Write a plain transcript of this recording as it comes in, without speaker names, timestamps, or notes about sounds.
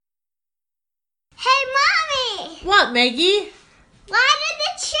Hey, Mommy! What, Maggie? Why did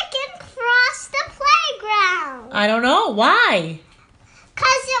the chicken cross the playground? I don't know. Why?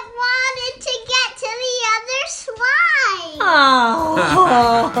 'Cause it wanted to get to the other slide.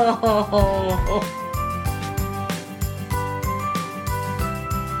 Oh.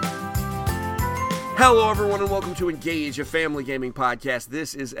 Hello, everyone, and welcome to Engage, a family gaming podcast.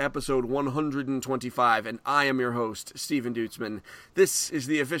 This is episode 125, and I am your host, Steven Dutzman. This is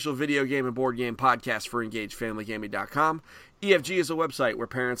the official video game and board game podcast for EngageFamilyGaming.com. EFG is a website where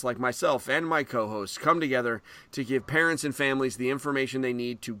parents like myself and my co-hosts come together to give parents and families the information they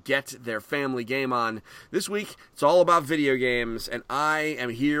need to get their family game on. This week, it's all about video games, and I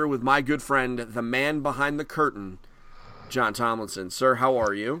am here with my good friend, the man behind the curtain, John Tomlinson. Sir, how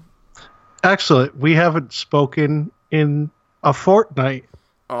are you? Excellent. We haven't spoken in a fortnight.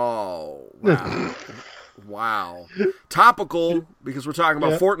 Oh, wow. Wow. Topical, because we're talking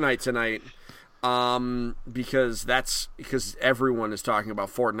about Fortnite tonight. Because everyone is talking about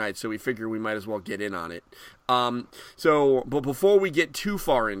Fortnite, so we figure we might as well get in on it. But before we get too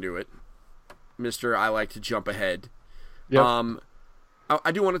far into it, Mr. I like to jump ahead. Yep.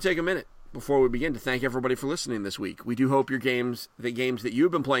 I do want to take a minute before we begin to thank everybody for listening this week. We do hope the games that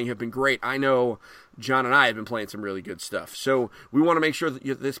you've been playing have been great. I know John and I have been playing some really good stuff. So we want to make sure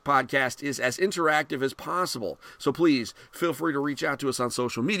that this podcast is as interactive as possible. So please feel free to reach out to us on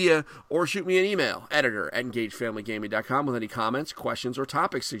social media or shoot me an email, editor@engagefamilygaming.com, with any comments, questions, or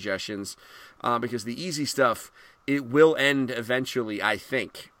topic suggestions. Because the easy stuff, it will end eventually, I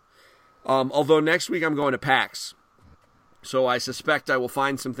think. Although next week I'm going to PAX. So I suspect I will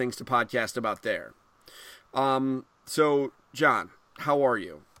find some things to podcast about there. So, John, how are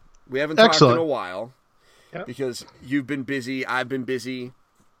you? We haven't talked in a while because you've been busy, I've been busy,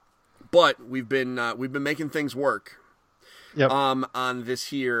 but we've been making things work on this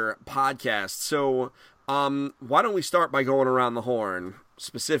here podcast. So why don't we start by going around the horn?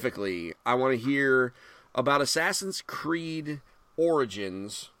 Specifically, I want to hear about Assassin's Creed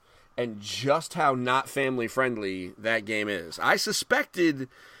Origins and just how not family-friendly that game is. I suspected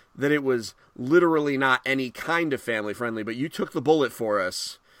that it was literally not any kind of family-friendly, but you took the bullet for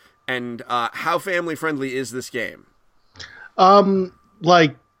us. And how family-friendly is this game?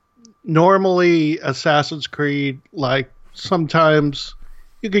 Normally Assassin's Creed, sometimes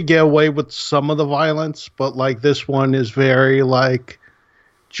you could get away with some of the violence, but this one is very,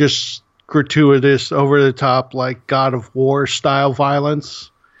 just gratuitous, over-the-top, God of War style violence.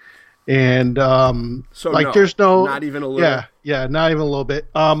 And there's not even a little. Yeah, not even a little bit.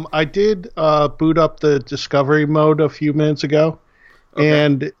 I did boot up the discovery mode a few minutes ago,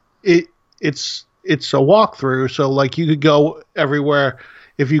 and it's a walkthrough. So you could go everywhere.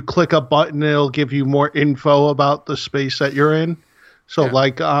 If you click a button, it'll give you more info about the space that you're in. So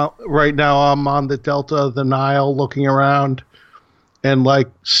right now I'm on the delta of the Nile, looking around, and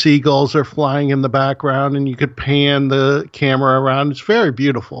seagulls are flying in the background, and you could pan the camera around. It's very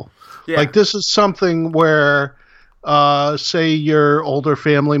beautiful. Yeah. This is something where, say your older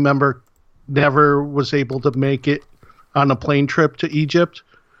family member never was able to make it on a plane trip to Egypt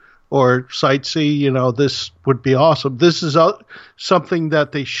or sightsee, this would be awesome. This is something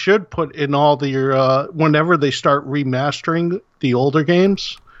that they should put in all the, whenever they start remastering the older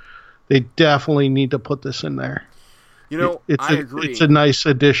games, they definitely need to put this in there. I agree. It's a nice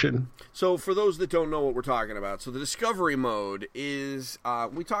addition. So for those that don't know what we're talking about, so the discovery mode is,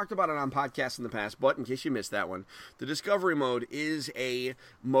 we talked about it on podcasts in the past, but in case you missed that one, the discovery mode is a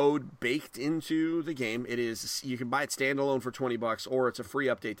mode baked into the game. It is, you can buy it standalone for $20, or it's a free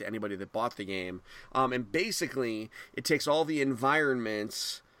update to anybody that bought the game. And basically, it takes all the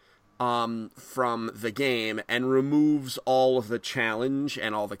environments from the game and removes all of the challenge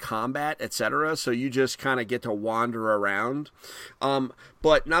and all the combat, etc. So you just kind of get to wander around.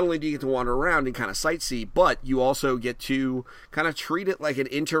 But not only do you get to wander around and kind of sightsee, but you also get to kind of treat it like an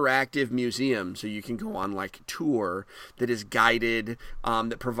interactive museum. So you can go on a tour that is guided,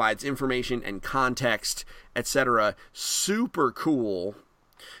 that provides information and context, etc. Super cool.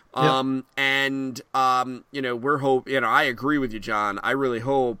 I agree with you, John. I really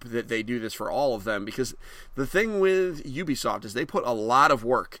hope that they do this for all of them, because the thing with Ubisoft is they put a lot of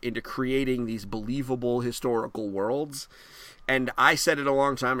work into creating these believable historical worlds. And I said it a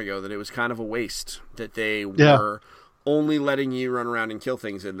long time ago that it was kind of a waste that they were only letting you run around and kill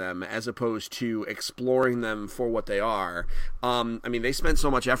things in them, as opposed to exploring them for what they are. They spent so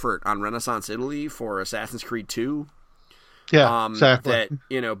much effort on Renaissance Italy for Assassin's Creed 2. Yeah, exactly.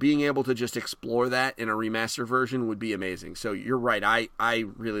 That, being able to just explore that in a remastered version would be amazing. So you're right. I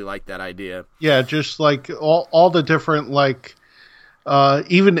really like that idea. Yeah, just all the different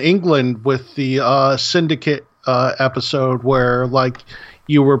even England with the Syndicate episode where like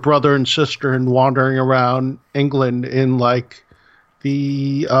you were brother and sister and wandering around England in like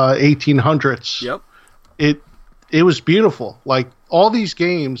the 1800s. Yep. It was beautiful. Like all these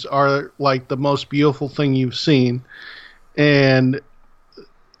games are like the most beautiful thing you've seen, and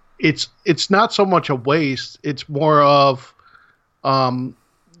it's not so much a waste. It's more of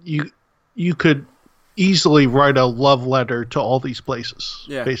you could easily write a love letter to all these places.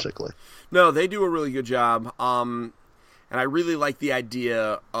 Yeah. Basically. No, they do a really good job. And I really like the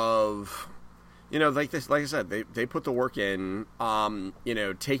idea of, like this. Like I said, they put the work in.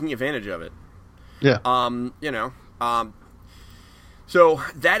 Taking advantage of it. Yeah. So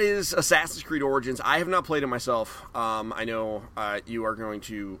that is Assassin's Creed Origins. I have not played it myself. I know you are going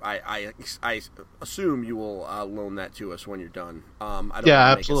to. I assume you will loan that to us when you're done. I don't want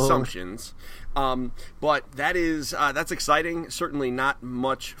to make assumptions. But that's exciting. Certainly not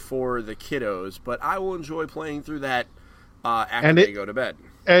much for the kiddos, but I will enjoy playing through that after they go to bed.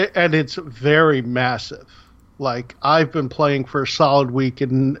 And it's very massive. Like, I've been playing for a solid week,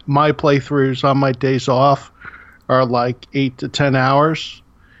 and my playthroughs on my days off are like 8 to 10 hours.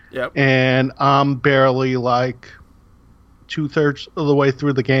 Yep. And I'm barely like 2/3 of the way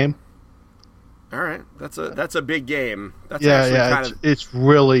through the game. All right. That's a big game. That's It's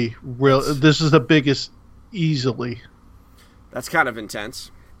really. This is the biggest easily. That's kind of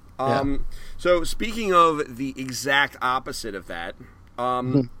intense. Yeah. So speaking of the exact opposite of that,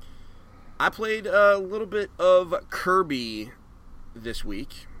 I played a little bit of Kirby this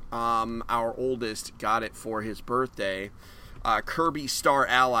week. Our oldest got it for his birthday. Kirby Star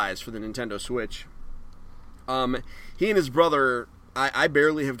Allies for the Nintendo Switch. He and his brother, I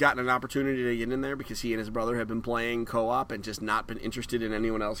barely have gotten an opportunity to get in there because he and his brother have been playing co-op and just not been interested in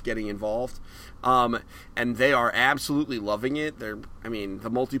anyone else getting involved. And they are absolutely loving it. The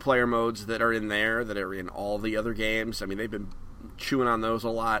multiplayer modes that are in there, that are in all the other games, they've been chewing on those a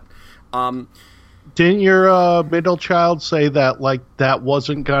lot. Didn't your middle child say that like that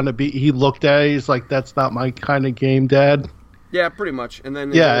wasn't gonna be? He looked at it. He's like, "That's not my kind of game, Dad." Yeah, pretty much. And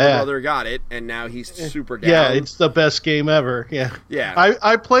then his brother got it, and now he's super down. Yeah, it's the best game ever. Yeah, yeah.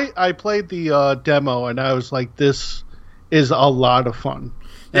 I played the demo, and I was like, "This is a lot of fun."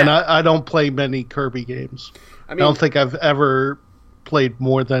 Yeah. And I don't play many Kirby games. I don't think I've ever played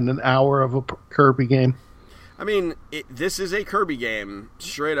more than an hour of a Kirby game. This is a Kirby game,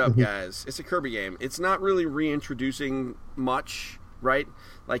 straight up, guys. It's a Kirby game. It's not really reintroducing much, right?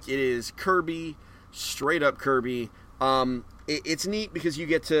 Like, it is Kirby, straight up Kirby. It's neat because you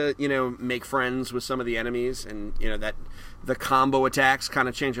get to, make friends with some of the enemies, and, that the combo attacks kind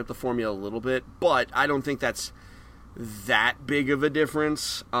of change up the formula a little bit, but I don't think that's that big of a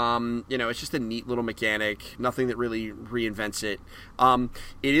difference. It's just a neat little mechanic, nothing that really reinvents it.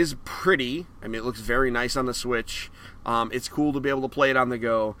 It is pretty. It looks very nice on the Switch. It's cool to be able to play it on the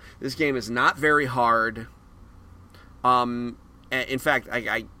go. This game is not very hard. In fact,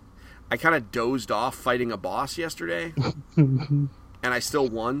 I kind of dozed off fighting a boss yesterday, and I still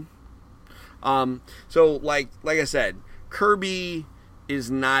won. So like I said, Kirby is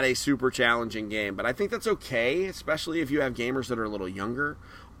not a super challenging game, but I think that's okay, especially if you have gamers that are a little younger,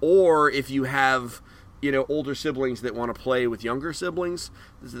 or if you have, older siblings that want to play with younger siblings.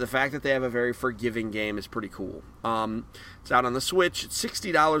 The fact that they have a very forgiving game is pretty cool. It's out on the Switch. It's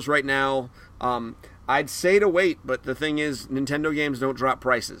 $60 right now. I'd say to wait, but the thing is, Nintendo games don't drop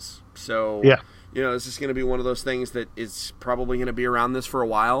prices. So, yeah. This is going to be one of those things that is probably going to be around this for a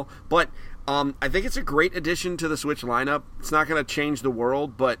while. But I think it's a great addition to the Switch lineup. It's not going to change the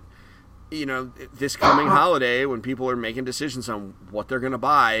world, but this coming holiday, when people are making decisions on what they're going to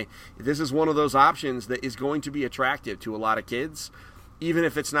buy, this is one of those options that is going to be attractive to a lot of kids, even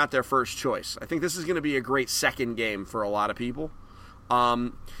if it's not their first choice. I think this is going to be a great second game for a lot of people.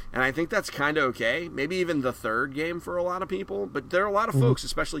 And I think that's kind of okay. Maybe even the third game for a lot of people. But there are a lot of folks,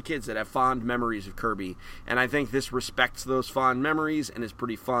 especially kids, that have fond memories of Kirby. And I think this respects those fond memories and is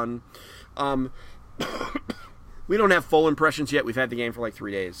pretty fun. We don't have full impressions yet. We've had the game for like 3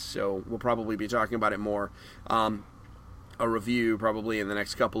 days. So we'll probably be talking about it more. A review probably in the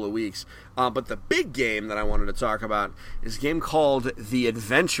next couple of weeks. But the big game that I wanted to talk about is a game called The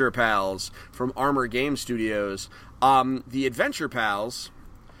Adventure Pals from Armor Game Studios. The Adventure Pals,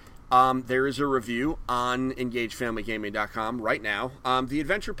 there is a review on EngageFamilyGaming.com right now. The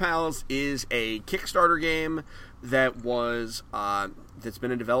Adventure Pals is a Kickstarter game that that's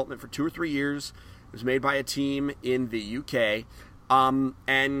been in development for 2 or 3 years. It was made by a team in the UK,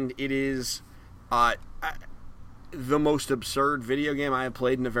 and it is the most absurd video game I have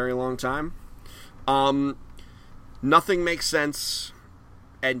played in a very long time. nothing makes sense,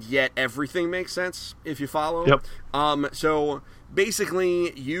 and yet everything makes sense if you follow. Yep. So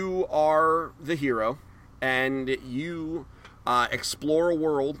basically, you are the hero, and you explore a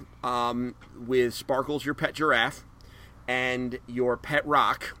world with Sparkles, your pet giraffe, and your pet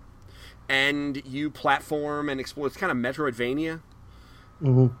rock, and you platform and explore. It's kind of Metroidvania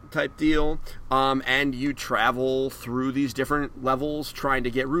type deal, and you travel through these different levels trying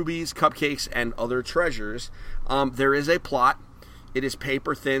to get rubies, cupcakes, and other treasures. There is a plot. It is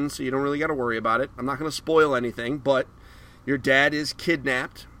paper thin, so you don't really got to worry about it. I'm not going to spoil anything, but your dad is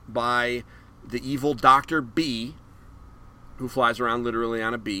kidnapped by the evil Dr. B, who flies around literally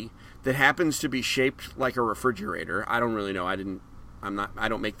on a bee, that happens to be shaped like a refrigerator. I don't really know. I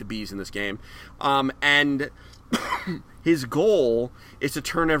don't make the bees in this game. And his goal is to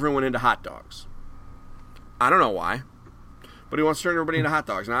turn everyone into hot dogs. I don't know why, but he wants to turn everybody into hot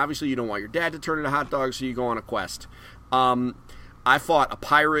dogs. Now, obviously, you don't want your dad to turn into hot dogs, so you go on a quest. I fought a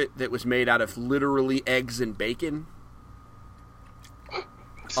pirate that was made out of literally eggs and bacon.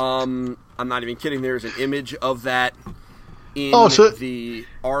 I'm not even kidding. There's an image of that in the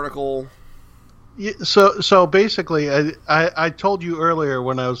article. Yeah, so basically, I told you earlier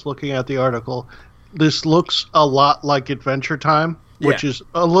when I was looking at the article, this looks a lot like Adventure Time, which is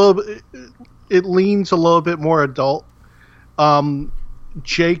a little bit. It leans a little bit more adult.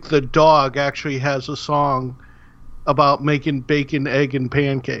 Jake the dog actually has a song about making bacon, egg, and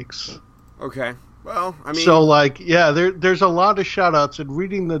pancakes. Okay. Well, I mean... So, there's a lot of shout-outs, and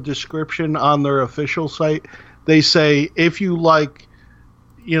reading the description on their official site, they say, if you like,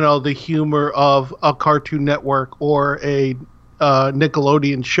 the humor of a Cartoon Network or a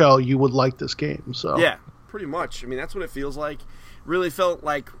Nickelodeon show, you would like this game. So yeah, pretty much. I mean, that's what it feels like. Really felt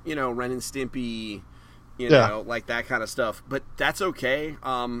like, Ren and Stimpy, like that kind of stuff. But that's okay.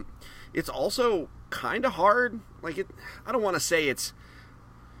 It's also kind of hard. I don't want to say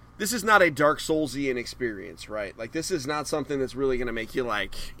this is not a Dark Soulsian experience, right? Like, this is not something that's really going to make you,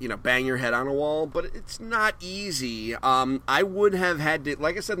 bang your head on a wall, but it's not easy. I would have had to,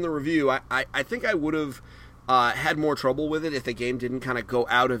 like I said in the review, I think I would have had more trouble with it if the game didn't kind of go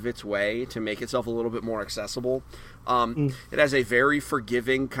out of its way to make itself a little bit more accessible. It has a very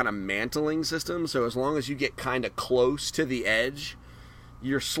forgiving kind of mantling system, so as long as you get kind of close to the edge,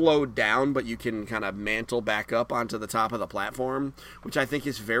 you're slowed down, but you can kind of mantle back up onto the top of the platform, which I think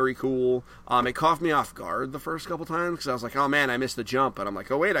is very cool. It caught me off guard the first couple times because I was like, oh man, I missed the jump. And I'm like,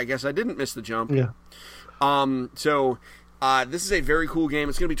 oh wait, I guess I didn't miss the jump. Yeah. So this is a very cool game.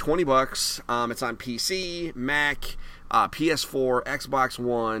 It's going to be $20. It's on PC, Mac, PS4, Xbox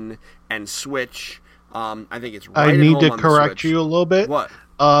One, and Switch. I think it's right I need at home to correct you a little bit. What?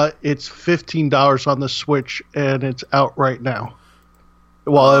 It's $15 on the Switch, and it's out right now.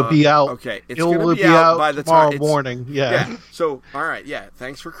 Well, it'll be out. Okay, it's going to be out by the tomorrow time morning. Yeah. So, all right. Yeah.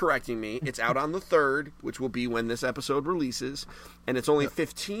 Thanks for correcting me. It's out on the 3rd, which will be when this episode releases, and it's only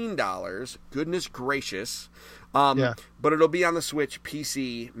 $15. Goodness gracious! But it'll be on the Switch,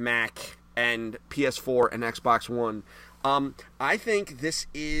 PC, Mac, and PS4 and Xbox One. I think this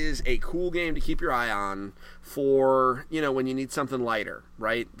is a cool game to keep your eye on for when you need something lighter,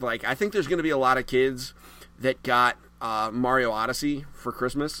 right? Like, I think there's going to be a lot of kids that got Mario Odyssey for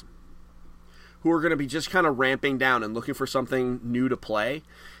Christmas who are going to be just kind of ramping down and looking for something new to play.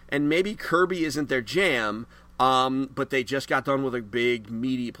 And maybe Kirby isn't their jam, but they just got done with a big,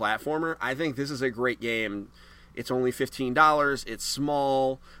 meaty platformer. I think this is a great game. It's only $15. It's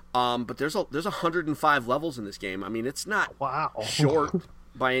small, but there's 105 levels in this game. I mean, it's not short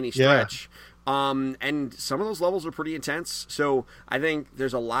by any stretch. And some of those levels are pretty intense. So I think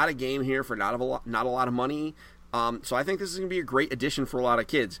there's a lot of game here for not a lot of money. So I think this is going to be a great addition for a lot of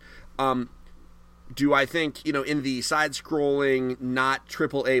kids. Do I think, in the side-scrolling, not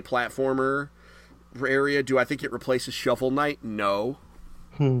AAA platformer area, do I think it replaces Shovel Knight? No.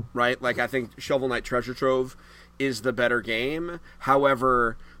 Right? Like, I think Shovel Knight Treasure Trove is the better game.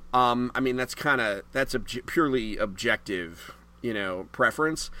 However, I mean, that's purely objective,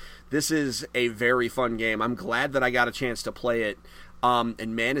 preference. This is a very fun game. I'm glad that I got a chance to play it.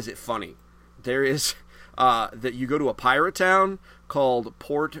 And man, is it funny. There is... that you go to a pirate town called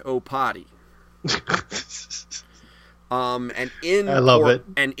Port O' Potty. And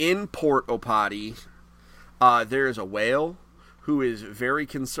in Port O' Potty, there is a whale who is very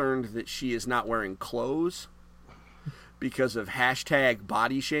concerned that she is not wearing clothes because of hashtag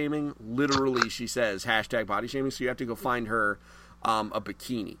body shaming. Literally, she says hashtag body shaming, so you have to go find her a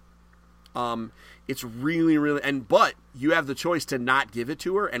bikini. It's really, really... but you have the choice to not give it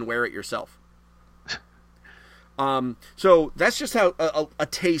to her and wear it yourself. So that's just how a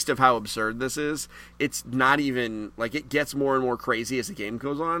taste of how absurd this is. It's not even like it gets more and more crazy as the game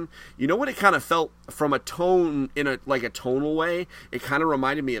goes on. You know what it kind of felt from a tone in a tonal way? It kind of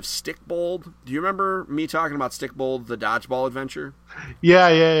reminded me of Stickbold. Do you remember me talking about Stickbold, the dodgeball adventure?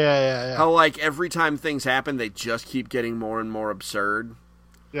 Yeah. How like every time things happen, they just keep getting more and more absurd.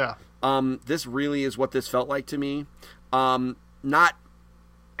 Yeah. This really is what this felt like to me. Not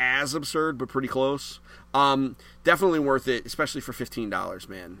as absurd, but pretty close. Definitely worth it, especially for $15,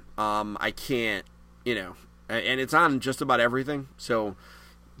 man. I can't, and it's on just about everything. So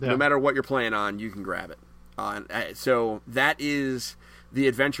no matter what you're playing on, you can grab it. So that is the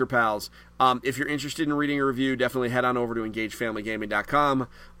Adventure Pals. If you're interested in reading a review, definitely head on over to EngageFamilyGaming.com.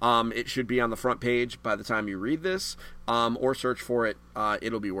 It should be on the front page by the time you read this, or search for it.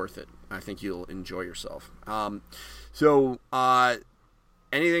 It'll be worth it. I think you'll enjoy yourself.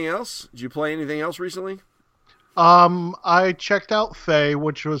 Anything else? Did you play anything else recently? I checked out Faye,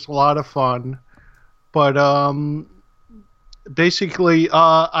 which was a lot of fun. But basically,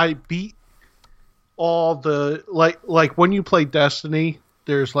 I beat all the like when you play Destiny,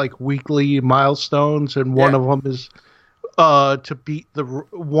 there's like weekly milestones, and one of them is to beat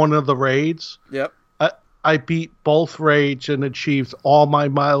one of the raids. Yep. I beat both raids and achieved all my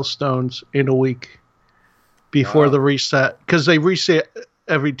milestones in a week before the reset, because they reset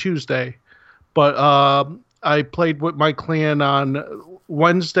every Tuesday. But I played with my clan on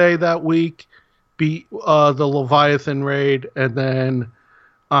Wednesday that week, beat the Leviathan raid, and then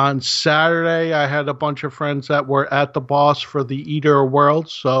on Saturday I had a bunch of friends that were at the boss for the Eater of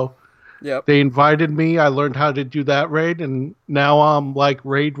Worlds, so they invited me. I learned how to do that raid, and now I'm like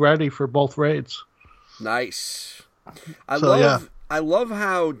raid ready for both raids. Nice. I love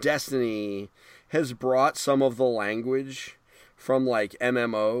how Destiny has brought some of the language from like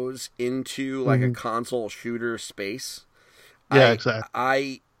MMOs into like a console shooter space. Yeah,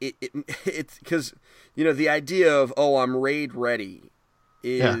 exactly. It's because the idea of I'm raid ready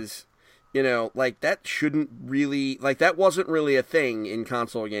is like that shouldn't really that wasn't really a thing in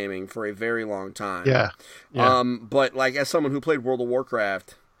console gaming for a very long time. Yeah. But like as someone who played World of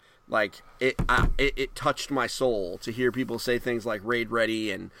Warcraft, like it touched my soul to hear people say things like raid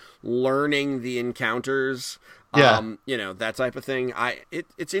ready and learning the encounters. That type of thing.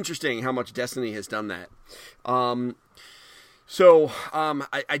 It's interesting how much Destiny has done that. I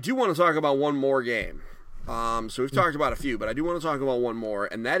do want to talk about one more game. So we've talked about a few, but I do want to talk about one more,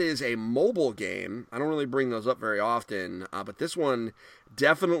 and that is a mobile game. I don't really bring those up very often, but this one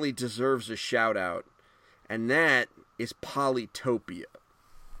definitely deserves a shout out, and that is Polytopia.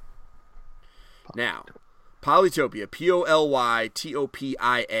 Now, Polytopia,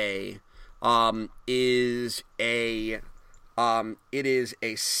 Polytopia, is a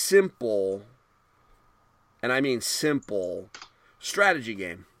simple, and I mean simple, strategy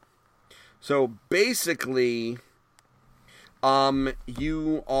game. So basically,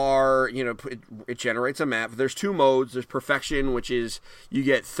 you are, it generates a map. There's two modes. There's Perfection, which is you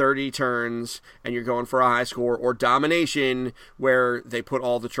get 30 turns and you're going for a high score, or Domination, where they put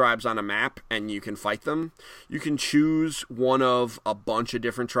all the tribes on a map and you can fight them. You can choose one of a bunch of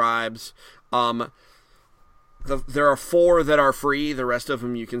different tribes. There are 4 that are free. The rest of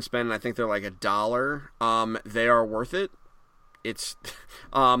them you can spend. I think they're like $1. They are worth it. It's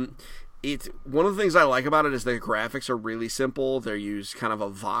one of the things I like about it is the graphics are really simple. They're used kind of a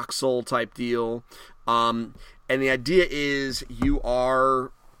voxel type deal. And the idea is you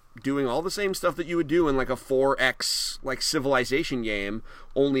are doing all the same stuff that you would do in like a 4X like Civilization game,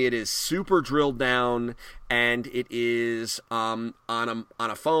 only it is super drilled down, and it is on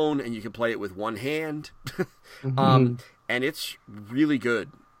a phone, and you can play it with one hand. And it's really good.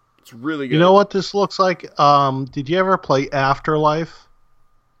 It's really good. You know what this looks like? Did you ever play Afterlife?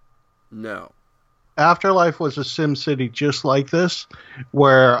 No. Afterlife was a SimCity just like this,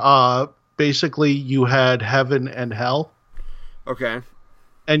 where basically you had heaven and hell. Okay.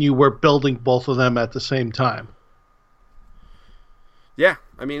 And you were building both of them at the same time. Yeah,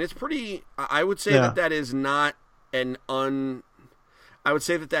 I mean it's pretty. I would say that is not an I would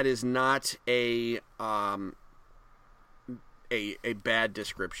say that is not a bad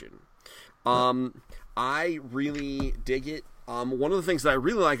description. I really dig it. One of the things that I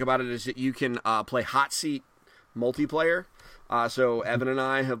really like about it is that you can play hot seat multiplayer. So Evan and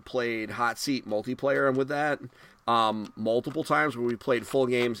I have played hot seat multiplayer, and with that, multiple times where we played full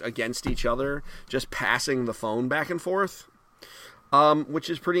games against each other, just passing the phone back and forth, which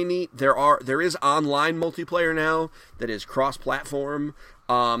is pretty neat. There is online multiplayer now that is cross-platform.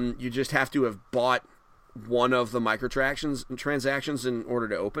 You just have to have bought one of the transactions in order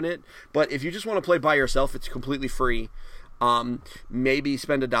to open it. But if you just want to play by yourself, it's completely free. Maybe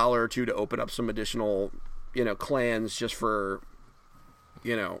spend $1 or $2 to open up some additional, clans just for,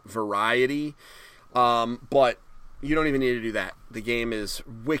 variety. But you don't even need to do that. The game is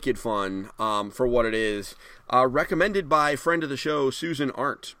wicked fun for what it is. Recommended by friend of the show, Susan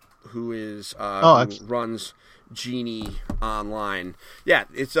Arndt, who is who runs Genie Online. Yeah,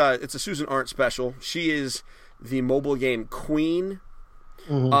 it's a Susan Arndt special. She is the mobile game queen.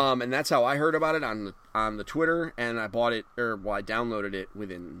 Mm-hmm. And that's how I heard about it on the Twitter, and I bought it, I downloaded it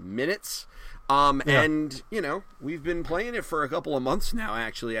within minutes. And we've been playing it for a couple of months now.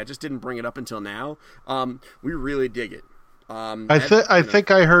 Actually, I just didn't bring it up until now. We really dig it. I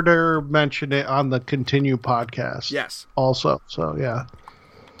think I heard her mention it on the Continue podcast. Yes. Also, so yeah.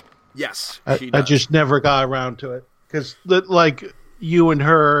 Yes, I just never got around to it because, like you and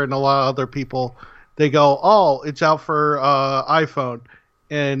her and a lot of other people, they go, "Oh, it's out for iPhone,"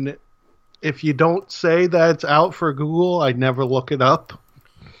 and if you don't say that it's out for Google, I never look it up.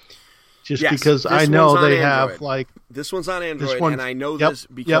 Just because I know they have this one's on Android, and I know this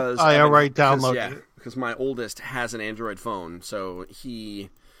because I already downloaded it. Because my oldest has an Android phone, so he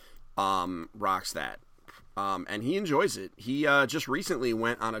rocks that. And he enjoys it. He just recently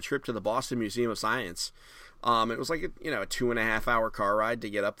went on a trip to the Boston Museum of Science. It was like a 2.5 hour car ride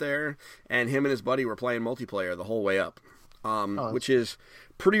to get up there, and him and his buddy were playing multiplayer the whole way up, which is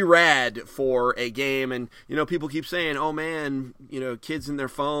pretty rad for a game. And people keep saying, "Oh man, kids in their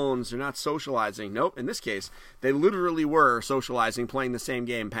phones, they're not socializing." Nope. In this case, they literally were socializing, playing the same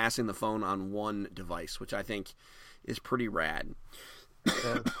game, passing the phone on one device, which I think is pretty rad.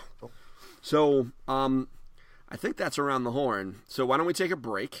 So, I think that's around the horn. So why don't we take a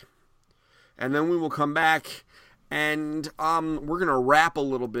break, and then we will come back, and we're going to rap a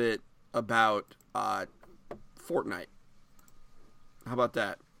little bit about Fortnite. How about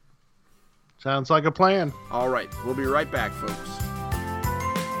that? Sounds like a plan. All right. We'll be right back, folks.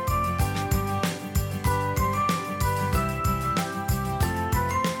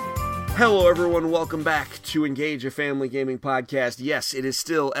 Hello, everyone. Welcome back to Engage, a Family Gaming Podcast. Yes, it is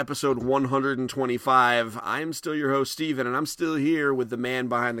still episode 125. I'm still your host, Steven, and I'm still here with the man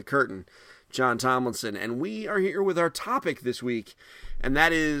behind the curtain, John Tomlinson. And we are here with our topic this week, and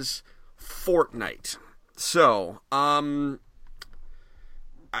that is Fortnite. So,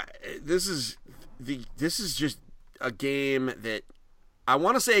 this is just a game that I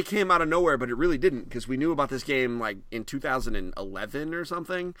want to say it came out of nowhere, but it really didn't, because we knew about this game like in 2011 or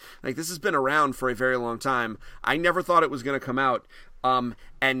something. Like, this has been around for a very long time. I never thought it was going to come out,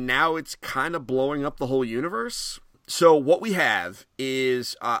 and now it's kind of blowing up the whole universe. So what we have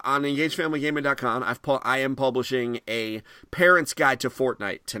is on EngageFamilyGaming.com, I am publishing a parent's guide to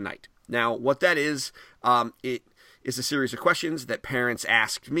Fortnite tonight. Now, what that is, it is a series of questions that parents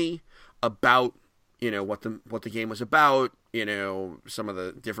asked me about, what the game was about, some of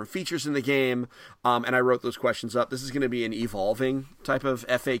the different features in the game, and I wrote those questions up. This is going to be an evolving type of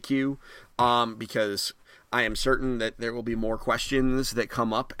FAQ, because I am certain that there will be more questions that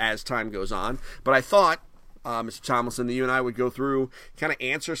come up as time goes on. But I thought, Mr. Tomlinson, that you and I would go through, kind of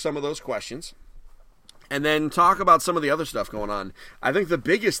answer some of those questions, and then talk about some of the other stuff going on. I think the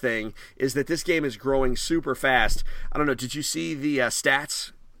biggest thing is that this game is growing super fast. I don't know, did you see the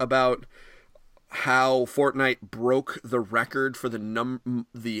stats about how Fortnite broke the record for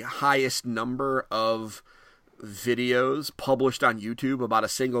the highest number of videos published on YouTube about a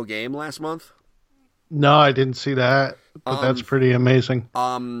single game last month? No, I didn't see that, but that's pretty amazing.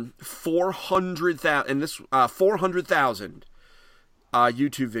 400,000, and this 400,000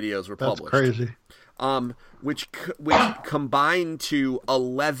 YouTube videos were published. That's crazy. Which combined to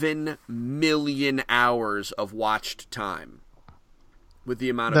 11 million hours of watched time with the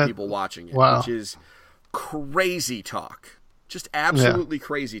amount of people watching it, wow. Which is crazy talk. Just absolutely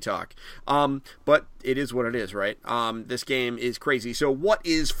crazy talk. But it is what it is, right? This game is crazy. So what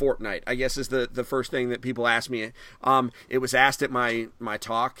is Fortnite? I guess is the first thing that people ask me. It was asked at my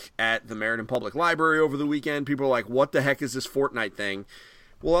talk at the Meriden Public Library over the weekend. People are like, what the heck is this Fortnite thing?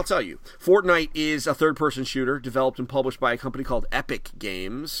 Well, I'll tell you. Fortnite is a third-person shooter developed and published by a company called Epic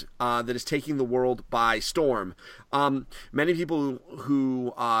Games that is taking the world by storm. Many people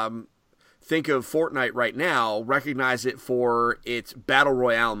who think of Fortnite right now recognize it for its Battle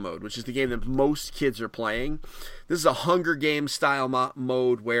Royale mode, which is the game that most kids are playing. This is a Hunger Games style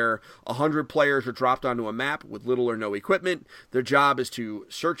mode where 100 players are dropped onto a map with little or no equipment. Their job is to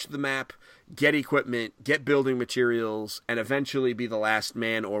search the map, get equipment, get building materials, and eventually be the last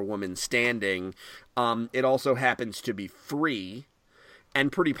man or woman standing. It also happens to be free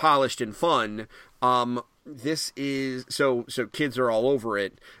and pretty polished and fun. This is so kids are all over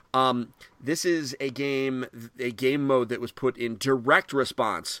it. This is a game mode that was put in direct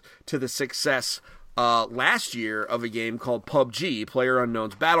response to the success last year of a game called PUBG,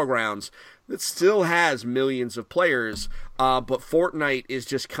 PlayerUnknown's Battlegrounds, that still has millions of players, but Fortnite is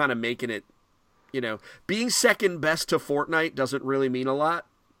just kind of making it, being second best to Fortnite doesn't really mean a lot,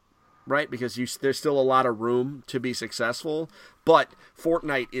 right? Because there's still a lot of room to be successful, but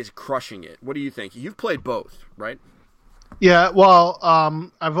Fortnite is crushing it. What do you think? You've played both, right? Yeah, well,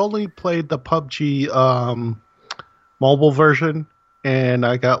 I've only played the PUBG mobile version, and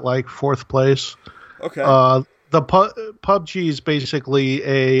I got like 4th place. Okay. The PUBG is basically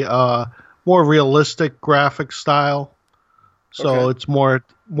a more realistic graphic style, so it's more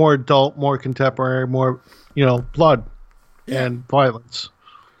adult, more contemporary, more blood and violence.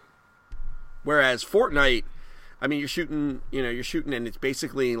 Whereas Fortnite, I mean, you're shooting, and it's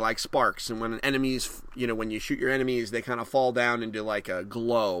basically like sparks. And when enemies, when you shoot your enemies, they kind of fall down into like a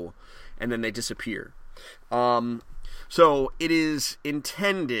glow, and then they disappear. So it is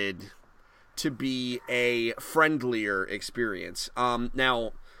intended to be a friendlier experience.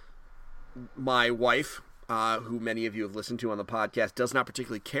 Now, my wife, who many of you have listened to on the podcast, does not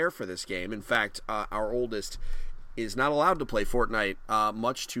particularly care for this game. In fact, our oldest is not allowed to play Fortnite,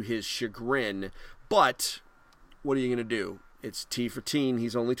 much to his chagrin. But what are you going to do? It's T for teen.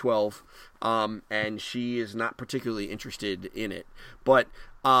 He's only 12, and she is not particularly interested in it. But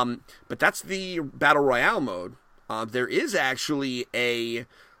that's the Battle Royale mode. There is actually a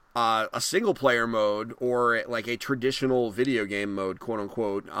single player mode, or like a traditional video game mode, quote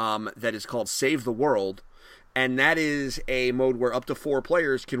unquote, that is called Save the World. And that is a mode where up to 4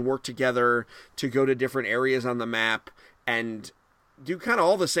 players can work together to go to different areas on the map and do kind of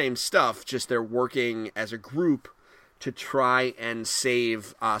all the same stuff, just they're working as a group to try and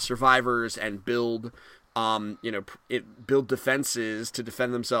save survivors and build defenses to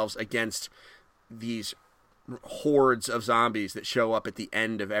defend themselves against these hordes of zombies that show up at the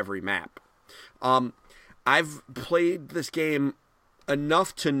end of every map. I've played this game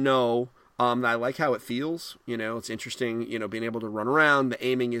enough to know I like how it feels. It's interesting, being able to run around. The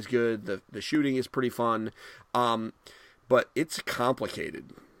aiming is good. The shooting is pretty fun. But it's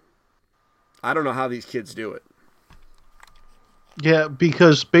complicated. I don't know how these kids do it. Yeah,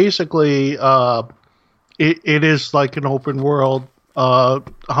 because basically it is like an open world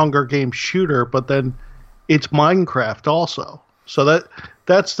Hunger Games shooter, but then it's Minecraft also. So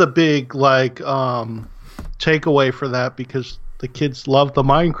that's the big takeaway for that, because the kids love the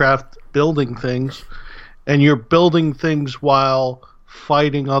Minecraft building things, and you're building things while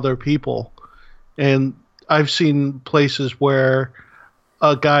fighting other people. And I've seen places where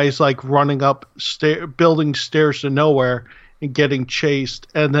a guy's like running up building stairs to nowhere and getting chased,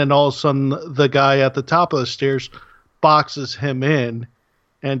 and then all of a sudden the guy at the top of the stairs boxes him in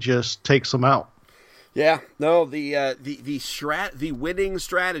and just takes him out. Yeah, no, the winning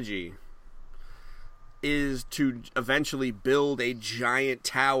strategy is to eventually build a giant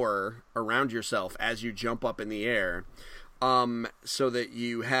tower around yourself as you jump up in the air, so that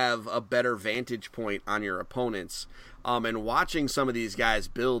you have a better vantage point on your opponents. And watching some of these guys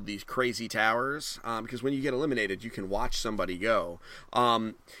build these crazy towers, because when you get eliminated, you can watch somebody go.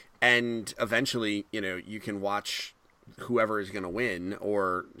 And eventually, you can watch whoever is going to win,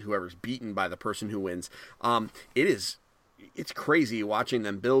 or whoever's beaten by the person who wins. It's crazy watching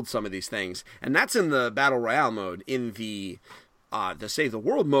them build some of these things. And that's in the Battle Royale mode. In the Save the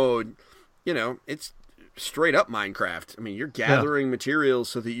World mode, it's straight up Minecraft. I mean, you're gathering materials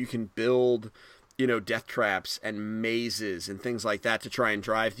so that you can build, death traps and mazes and things like that to try and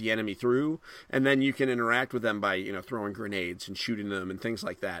drive the enemy through. And then you can interact with them by, throwing grenades and shooting them and things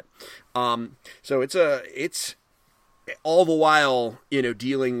like that. So it's all the while,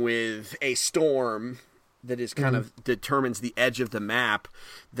 dealing with a storm that is kind of determines the edge of the map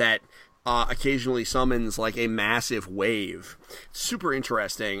that occasionally summons like a massive wave. Super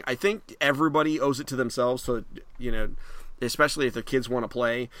interesting. I think everybody owes it to themselves. So, especially if their kids want to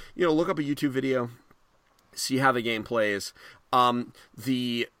play, look up a YouTube video, see how the game plays.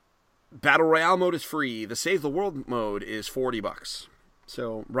 The Battle Royale mode is free. The Save the World mode is $40.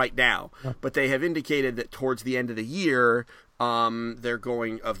 So right now, but they have indicated that towards the end of the year, they're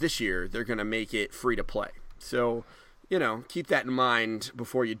going to make it free to play. So, keep that in mind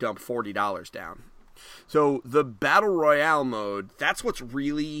before you dump $40 down. So the Battle Royale mode, that's what's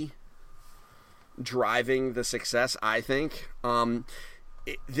really driving the success, I think.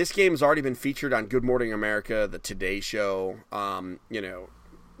 This game has already been featured on Good Morning America, the Today Show,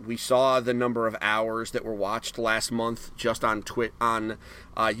 we saw the number of hours that were watched last month just on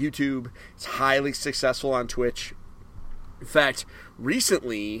YouTube. It's highly successful on Twitch. In fact,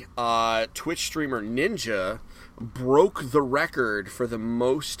 recently, Twitch streamer Ninja broke the record for the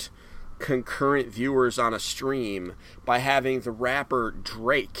most concurrent viewers on a stream by having the rapper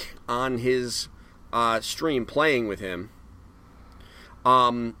Drake on his stream playing with him.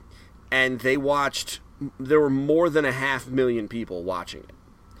 And they watched... There were more than 500,000 people watching it,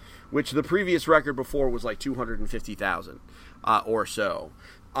 which the previous record before was like 250,000 or so.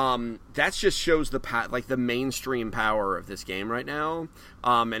 That just shows the mainstream power of this game right now,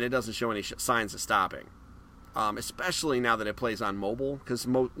 and it doesn't show any signs of stopping. Especially now that it plays on mobile, because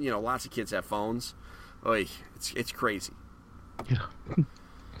lots of kids have phones. Oy, it's crazy. Yeah.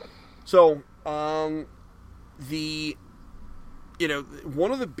 So one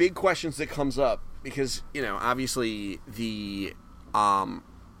of the big questions that comes up, because obviously the battle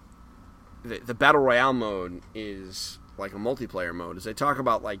royale mode is like a multiplayer mode, is they talk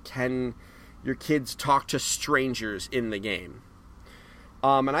about like, can your kids talk to strangers in the game?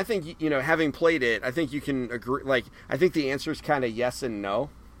 And I think having played it, I think you can agree. Like, I think the answer is kind of yes and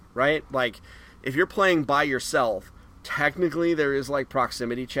no, right? Like, if you're playing by yourself, technically there is like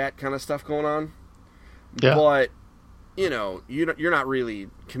proximity chat kind of stuff going on, but you're not really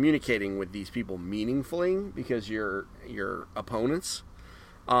communicating with these people meaningfully because you're opponents.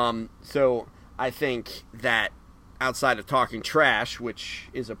 So I think that outside of talking trash, which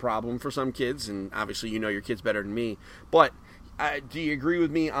is a problem for some kids, and obviously your kids better than me, but do you agree with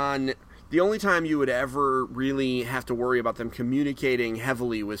me on the only time you would ever really have to worry about them communicating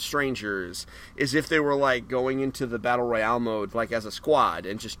heavily with strangers is if they were like going into the battle royale mode like as a squad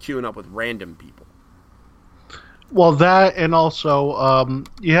and just queuing up with random people? Well, that, and also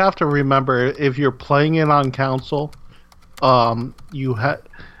you have to remember, if you're playing it on console, I'm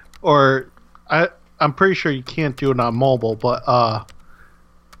pretty sure you can't do it on mobile, but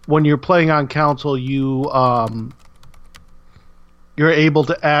when you're playing on console, you're able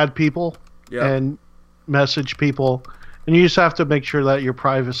to add people and message people, and you just have to make sure that your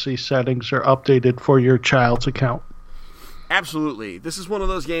privacy settings are updated for your child's account. Absolutely. This is one of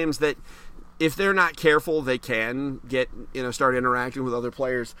those games that if they're not careful, they can get start interacting with other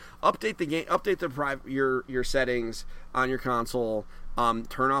players. Update the game, update your settings on your console.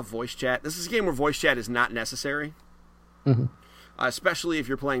 Turn off voice chat. This is a game where voice chat is not necessary, especially if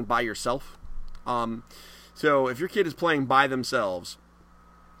you're playing by yourself. So if your kid is playing by themselves,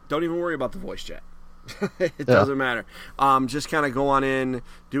 don't even worry about the voice chat. It doesn't matter. Just kind of go on in,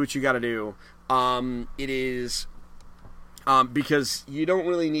 do what you got to do. It is because you don't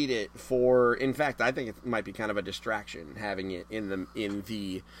really need it for. In fact, I think it might be kind of a distraction having it in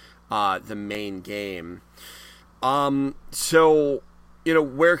the main game. So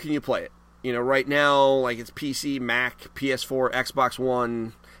where can you play it? Right now, like, it's PC, Mac, PS4, Xbox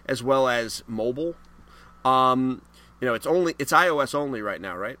One, as well as mobile. It's iOS only right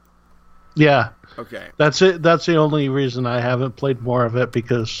now, right? Yeah. Okay. That's it. That's the only reason I haven't played more of it,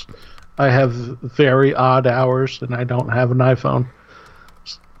 because I have very odd hours and I don't have an iPhone.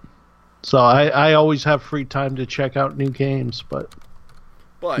 So I always have free time to check out new games, but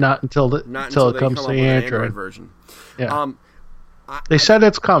not until it comes to the Android version. Yeah. They said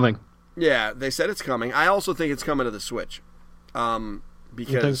it's coming. Yeah, they said it's coming. I also think it's coming to the Switch. Because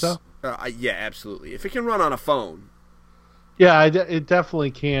you think so? Yeah, absolutely. If it can run on a phone. Yeah, it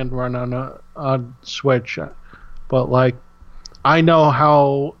definitely can run on Switch, but like, I know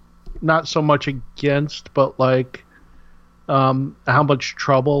how, not so much against, but like, how much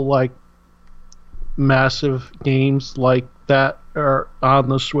trouble like massive games like that are on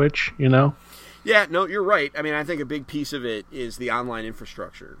the Switch. Yeah, no, you're right. I mean, I think a big piece of it is the online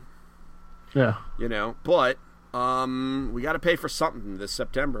infrastructure. Yeah. But we got to pay for something this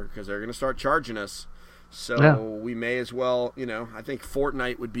September because they're going to start charging us. So we may as well, I think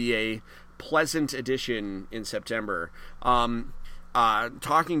Fortnite would be a pleasant addition in September.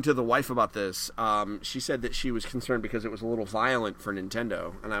 Talking to the wife about this, she said that she was concerned because it was a little violent for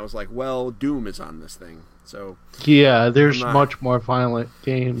Nintendo. And I was like, well, Doom is on this thing. So yeah, there's much more violent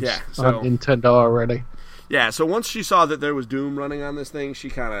games on Nintendo already. Yeah, so once she saw that there was Doom running on this thing, she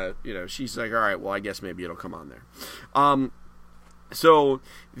kind of, she's like, all right, well, I guess maybe it'll come on there. So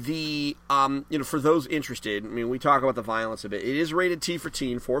the, for those interested, I mean, we talk about the violence a bit. It is rated T for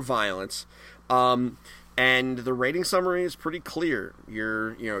teen for violence. And the rating summary is pretty clear.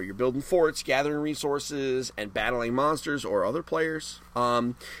 You're building forts, gathering resources, and battling monsters or other players.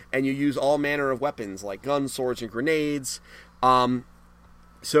 And you use all manner of weapons like guns, swords, and grenades.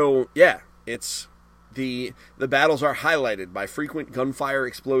 So yeah, it's The battles are highlighted by frequent gunfire,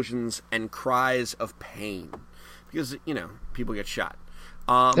 explosions, and cries of pain because people get shot.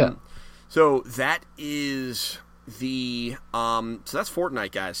 So that is the so that's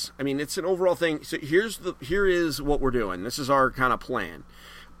Fortnite, guys. I mean, it's an overall thing. So here is what we're doing. This is our kind of plan.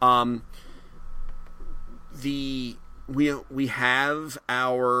 We have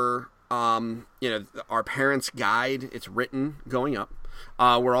our our parents' guide. It's written going up.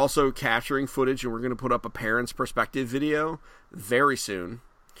 We're also capturing footage, and we're going to put up a parent's perspective video very soon.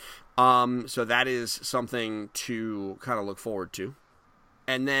 So that is something to kind of look forward to.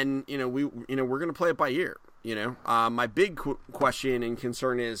 And then we're going to play it by ear. My big question and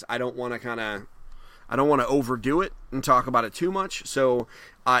concern is I don't want to overdo it and talk about it too much. So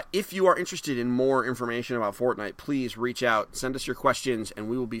if you are interested in more information about Fortnite, please reach out, send us your questions, and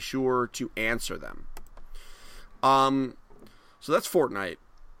we will be sure to answer them. So that's Fortnite.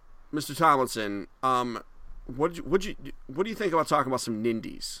 Mr. Tomlinson, what do you think about talking about some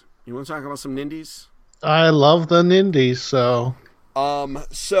Nindies? You want to talk about some Nindies? I love the Nindies, so...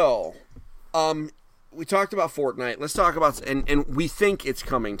 we talked about Fortnite. Let's talk about... And we think it's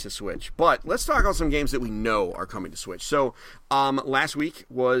coming to Switch. But let's talk about some games that we know are coming to Switch. So, last week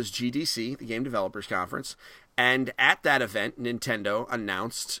was GDC, the Game Developers Conference. And at that event, Nintendo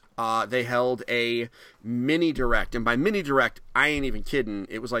announced they held a mini direct. And by mini direct, I ain't even kidding.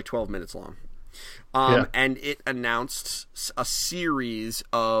 It was like 12 minutes long. And it announced a series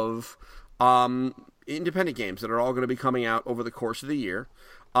of independent games that are all going to be coming out over the course of the year.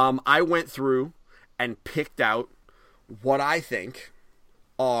 I went through and picked out what I think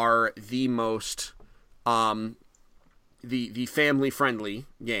are the most the family-friendly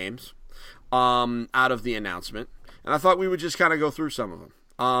games out of the announcement. And I thought we would just kind of go through some of them.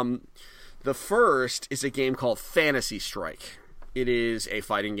 The first is a game called Fantasy Strike. It is a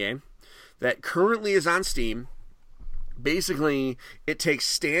fighting game that currently is on Steam. Basically, it takes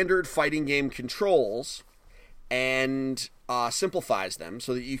standard fighting game controls and simplifies them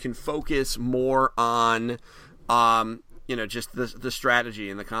so that you can focus more on just the strategy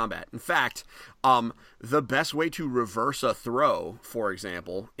and the combat. In fact, the best way to reverse a throw, for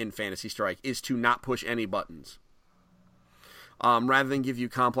example, in Fantasy Strike is to not push any buttons. Rather than give you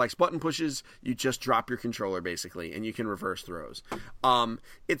complex button pushes, you just drop your controller basically, and you can reverse throws.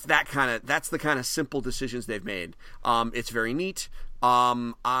 That's the kind of simple decisions they've made. It's very neat.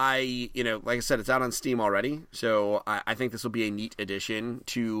 Like I said, it's out on Steam already, so I think this will be a neat addition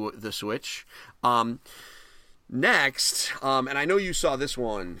to the Switch. Next, and I know you saw this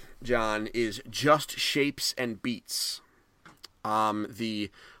one, John, is Just Shapes and Beats.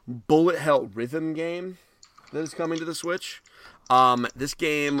 The bullet hell rhythm game that is coming to the Switch. This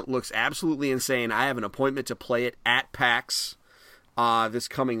game looks absolutely insane. I have an appointment to play it at PAX this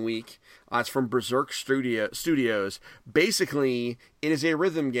coming week. It's from Berserk Studios. Basically, it is a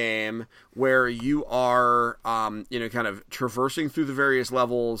rhythm game where you are, kind of traversing through the various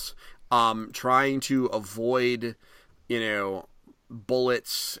levels, trying to avoid,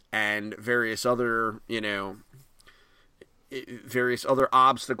 bullets and various other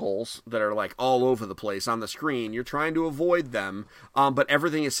obstacles that are like all over the place on the screen. You're trying to avoid them, but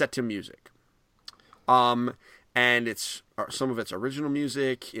everything is set to music. And it's some of its original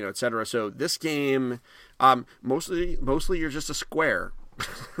music, etc. So this game, mostly you're just a square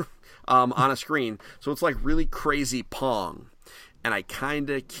on a screen. So it's like really crazy Pong, and I kind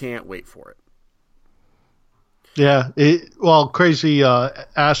of can't wait for it. Yeah, crazy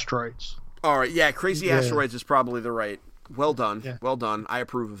asteroids. All right, yeah, crazy asteroids is probably the right. Well done. Yeah. Well done. I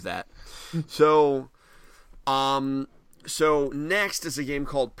approve of that. So next is a game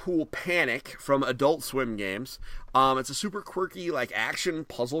called Pool Panic from Adult Swim Games. It's a super quirky, action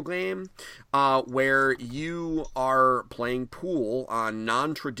puzzle game, where you are playing pool on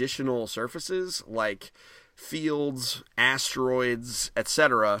non-traditional surfaces like fields, asteroids,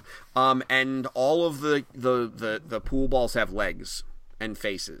 etc. And all of the pool balls have legs and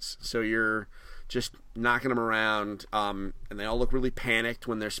faces. So you're just knocking them around, and they all look really panicked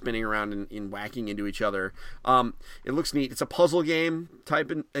when they're spinning around and whacking into each other. It looks neat. It's a puzzle game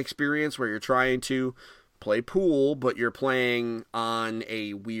type of experience where you're trying to play pool, but you're playing on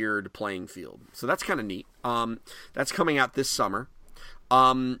a weird playing field. So that's kind of neat. That's coming out this summer.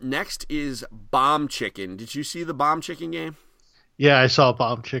 Next is Bomb Chicken. Did you see the Bomb Chicken game? Yeah, I saw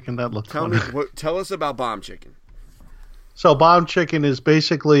Bomb Chicken. That looked fun. Tell us about Bomb Chicken. So Bomb Chicken is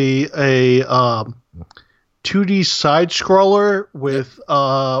basically a 2D side scroller with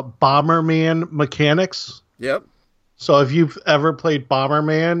Bomberman mechanics. Yep. So if you've ever played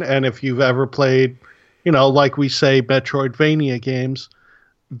Bomberman, and if you've ever played, like we say, Metroidvania games,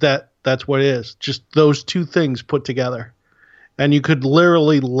 that That's what it is. Just those two things put together. And you could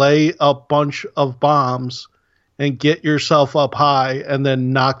literally lay a bunch of bombs and get yourself up high and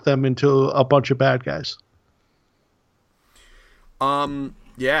then knock them into a bunch of bad guys.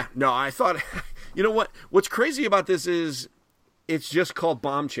 Yeah, no, I thought, you know what? What's crazy about this is it's just called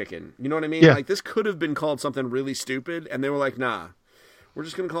Bomb Chicken. You know what I mean? Yeah. Like, this could have been called something really stupid, and they were like, nah, we're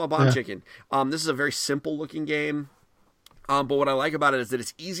just going to call it Bomb Chicken. This is a very simple looking game. But what I like about it is that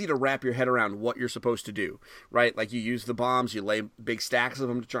it's easy to wrap your head around what you're supposed to do, right? Like, you use the bombs, you lay big stacks of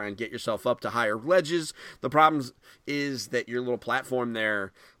them to try and get yourself up to higher ledges. The problem is that your little platform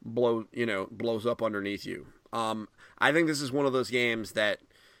there blows up underneath you. I think this is one of those games that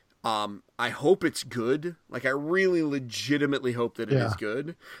I hope it's good. Like, I really legitimately hope that it is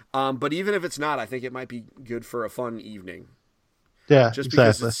good. But even if it's not, I think it might be good for a fun evening. Yeah, just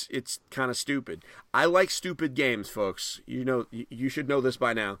exactly. because it's kind of stupid. I like stupid games, folks. You should know this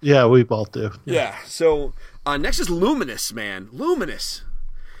by now. Yeah, we both do. Yeah. So next is Luminous, man. Luminous,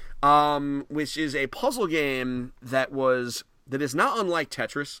 which is a puzzle game that is not unlike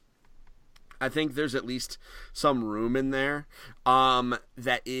Tetris. I think there's at least some room in there.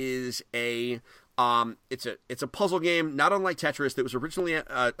 That is it's a puzzle game, not unlike Tetris, that was originally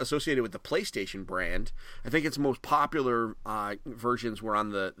associated with the PlayStation brand. I think its most popular versions were on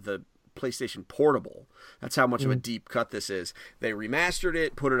the PlayStation Portable. That's how much of a deep cut this is. They remastered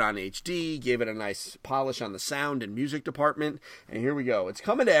it, put it on HD, gave it a nice polish on the sound and music department, and here we go. It's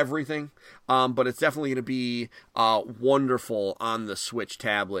coming to everything, but it's definitely going to be wonderful on the Switch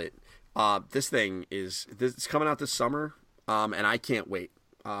tablet. It's coming out this summer, and I can't wait.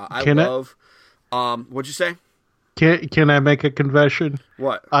 What'd you say? Can I make a confession?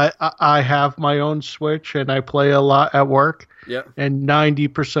 What? I have my own Switch and I play a lot at work. Yeah. And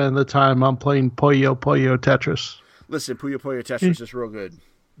 90% of the time I'm playing Puyo Puyo Tetris. Listen, Puyo Puyo Tetris is real good.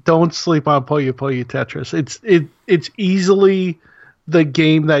 Don't sleep on Puyo Puyo Tetris. It's easily the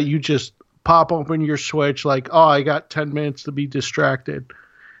game that you just pop open your Switch like, oh, I got 10 minutes to be distracted.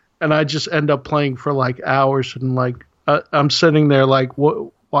 And I just end up playing for like hours and like I'm sitting there like,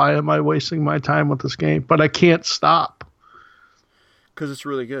 what? Why am I wasting my time with this game? But I can't stop. Because it's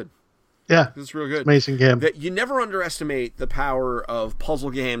really good. Yeah. It's real good. Amazing game. You never underestimate the power of puzzle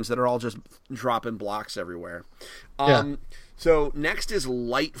games that are all just dropping blocks everywhere. So next is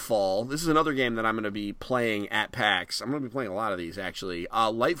Lightfall. This is another game that I'm going to be playing at PAX. I'm going to be playing a lot of these, actually.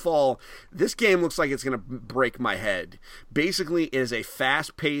 Lightfall, this game looks like it's going to break my head. Basically, it is a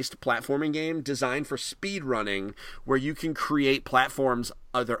fast-paced platforming game designed for speedrunning where you can create platforms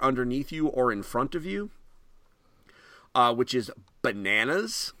either underneath you or in front of you, which is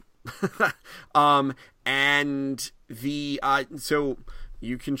bananas. So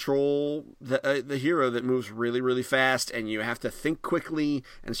you control the hero that moves really, really fast, and you have to think quickly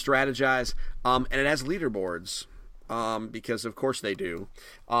and strategize. And it has leaderboards, because of course they do.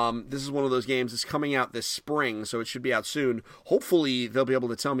 This is one of those games that's coming out this spring, so it should be out soon. Hopefully, they'll be able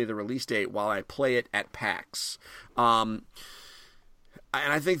to tell me the release date while I play it at PAX.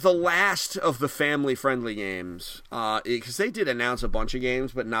 And I think the last of the family-friendly games, because they did announce a bunch of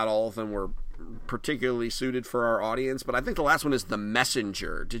games, but not all of them were particularly suited for our audience. But I think the last one is The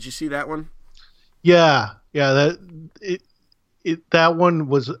Messenger. Did you see that one? Yeah. That one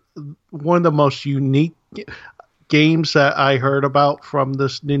was one of the most unique games that I heard about from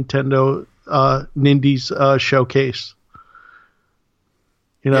this Nintendo Nindies showcase.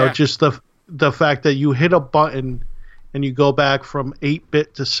 Just the fact that you hit a button and you go back from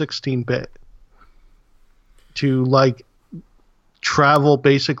 8-bit to 16-bit to like travel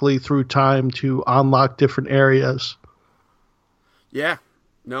basically through time to unlock different areas. Yeah.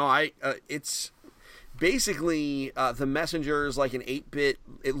 No, it's basically The Messenger is like an 8-bit.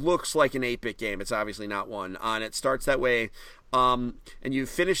 It looks like an 8-bit game. It's obviously not one. And it starts that way. And you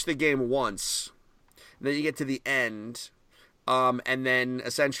finish the game once. And then you get to the end. And then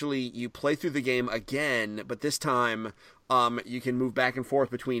essentially you play through the game again, but this time you can move back and forth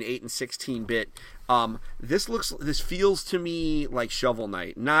between 8 and 16-bit. This feels to me like Shovel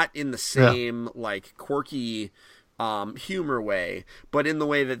Knight, not in the same like quirky humor way, but in the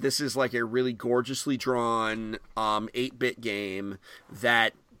way that this is like a really gorgeously drawn 8-bit game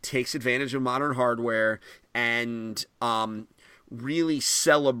that takes advantage of modern hardware and really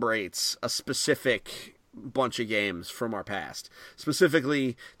celebrates a specific bunch of games from our past.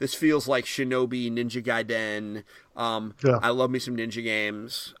 Specifically, this feels like Shinobi, Ninja Gaiden. I love me some ninja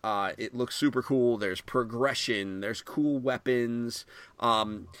games. It looks super cool. There's progression. There's cool weapons.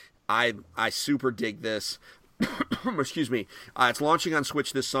 I super dig this. Excuse me. It's launching on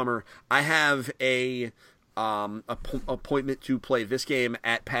Switch this summer. I have a appointment to play this game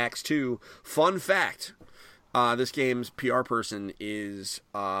at PAX 2. Fun fact, this game's PR person is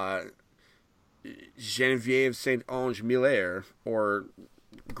Geneviève Saint-Onge Miller, or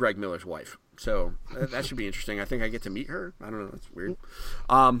Greg Miller's wife. So that should be interesting. I think I get to meet her. I don't know. That's weird.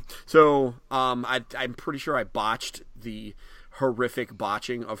 I'm pretty sure I botched the horrific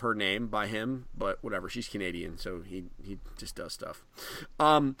botching of her name by him, but whatever. She's Canadian, so he just does stuff.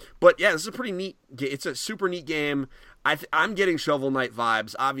 But yeah, this is a pretty neat. It's a super neat game. I'm getting Shovel Knight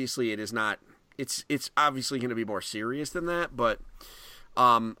vibes. Obviously, it is not. It's obviously going to be more serious than that, but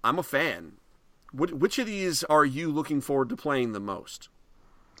I'm a fan. Which of these are you looking forward to playing the most?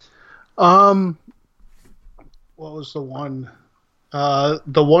 What was the one?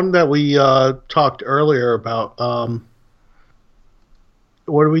 The one that we talked earlier about.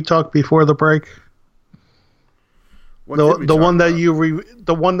 What did we talk before the break? The one that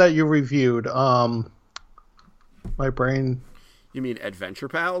you reviewed. My brain. You mean Adventure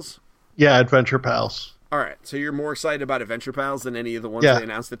Pals? Yeah, Adventure Pals. All right, so you're more excited about Adventure Pals than any of the ones they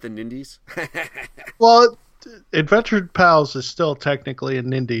announced at the Nindies? Well, Adventure Pals is still technically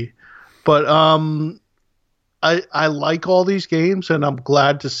an indie, but I like all these games and I'm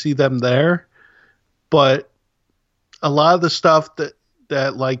glad to see them there. But a lot of the stuff that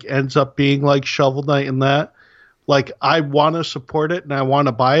like ends up being like Shovel Knight and that, like I want to support it and I want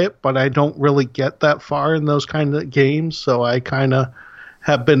to buy it, but I don't really get that far in those kind of games. So I kind of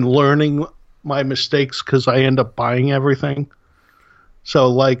have been learning my mistakes because I end up buying everything. So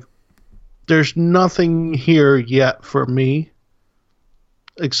like there's nothing here yet for me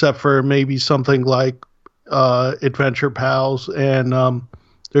except for maybe something like Adventure Pals, and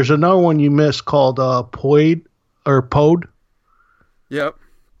there's another one you missed called Pod. Yep.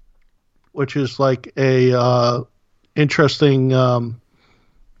 Which is like a interesting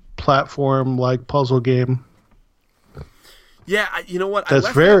platform like puzzle game. Yeah, you know what? That's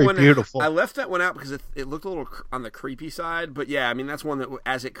very beautiful. I left that one out because it looked a little on the creepy side, but yeah, I mean that's one that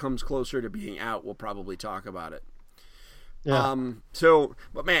as it comes closer to being out, we'll probably talk about it. Yeah.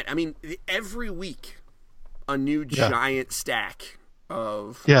 But man, I mean, every week a new giant stack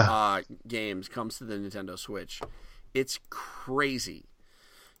of games comes to the Nintendo Switch. It's crazy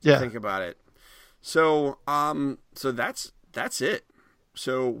to think about it. So that's it.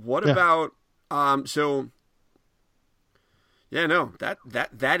 So what about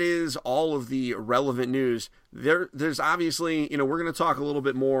that is all of the relevant news. There's obviously, we're going to talk a little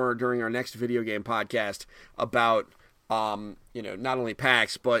bit more during our next video game podcast about not only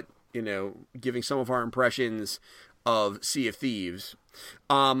PAX, but giving some of our impressions of Sea of Thieves.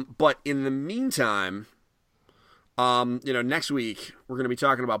 But in the meantime, next week we're going to be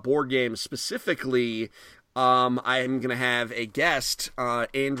talking about board games. Specifically, I am going to have a guest,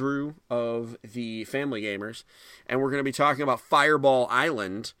 Andrew of the Family Gamers, and we're going to be talking about Fireball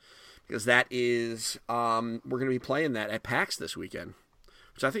Island, because that is we're going to be playing that at PAX this weekend,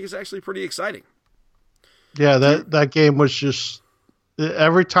 which I think is actually pretty exciting. Yeah, that game was just,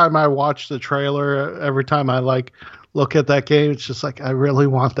 every time I watch the trailer, every time I look at that game, it's just like I really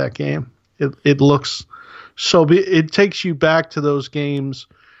want that game. It looks so it takes you back to those games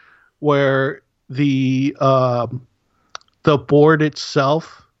where the board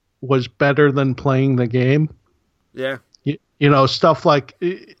itself was better than playing the game. Yeah. Stuff like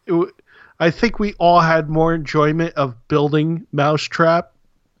I think we all had more enjoyment of building Mousetrap,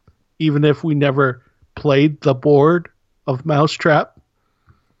 even if we never played the board of Mousetrap.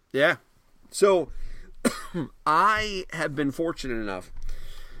 Yeah. So I have been fortunate enough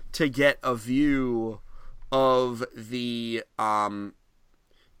to get a view of the actual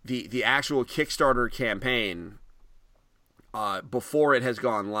Kickstarter campaign before it has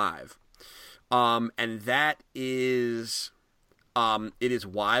gone live. And that is it is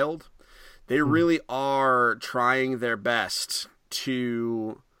wild. They really are trying their best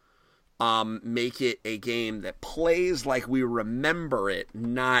to make it a game that plays like we remember it,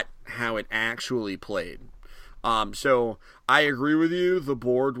 not how it actually played. So I agree with you. The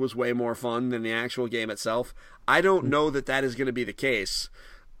board was way more fun than the actual game itself. I don't know that is going to be the case,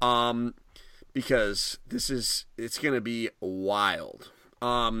 because it's going to be wild.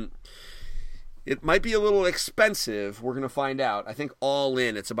 It might be a little expensive. We're going to find out. I think all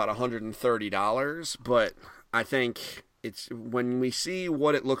in it's about $130, but I think it's when we see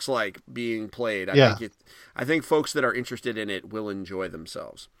what it looks like being played, I think folks that are interested in it will enjoy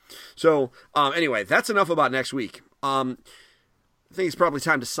themselves. So, anyway, that's enough about next week. I think it's probably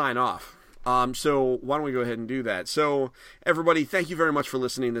time to sign off. So why don't we go ahead and do that? So everybody, thank you very much for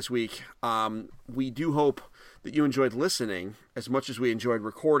listening this week. We do hope that you enjoyed listening as much as we enjoyed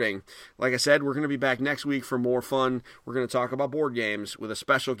recording. Like I said, we're going to be back next week for more fun. We're going to talk about board games with a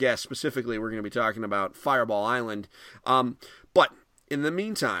special guest. Specifically, we're going to be talking about Fireball Island. But in the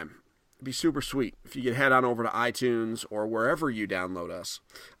meantime, it'd be super sweet if you could head on over to iTunes or wherever you download us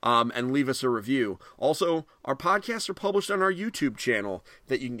and leave us a review. Also, our podcasts are published on our YouTube channel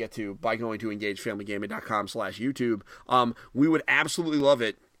that you can get to by going to engagefamilygaming.com/YouTube. We would absolutely love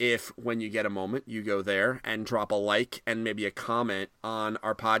it if, when you get a moment, you go there and drop a like and maybe a comment on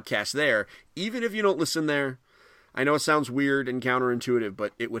our podcast there. Even if you don't listen there, I know it sounds weird and counterintuitive,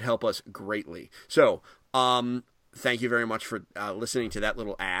 but it would help us greatly. So, thank you very much for listening to that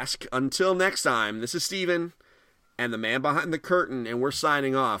little ask. Until next time, this is Steven and the man behind the curtain, and we're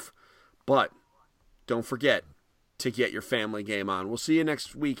signing off. But don't forget to get your family game on. We'll see you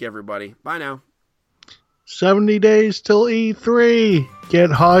next week, everybody. Bye now. 70 days till E3. Get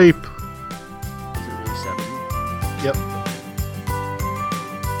hype. Is it really 70? Yep.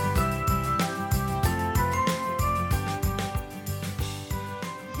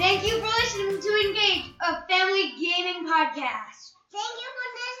 Thank you for listening to Engage, a family gaming podcast. Thank you for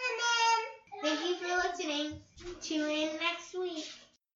listening. Thank you for listening. Tune in next week.